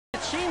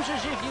seems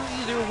as if you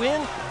either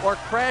win or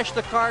crash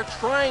the car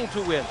trying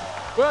to win.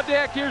 Well,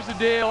 Dick, here's the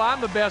deal.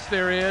 I'm the best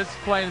there is,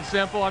 plain and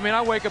simple. I mean,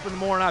 I wake up in the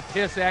morning, I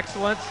piss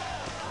excellence,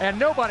 and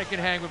nobody can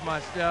hang with my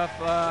stuff.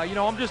 You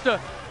know, I'm just a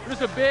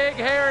big,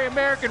 hairy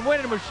American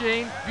winning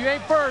machine. If you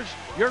ain't first,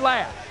 you're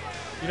last.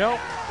 You know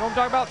what I'm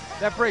talking about?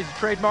 That phrase is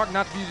trademark,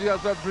 not to use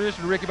the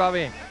position of Ricky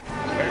Bobby.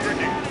 Hey,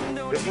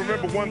 Ricky, just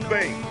remember one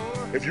thing.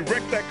 If you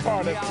wreck that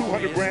car, that's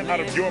 200 grand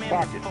out of your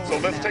pocket. So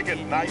let's take it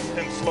nice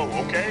and slow,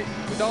 okay?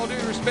 With all due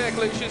respect,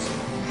 Lucius,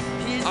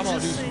 I'm gonna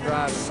do some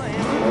driving.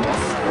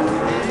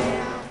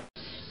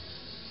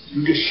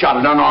 You just shot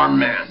an unarmed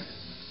man.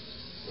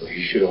 Well,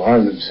 he should have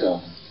harmed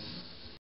himself.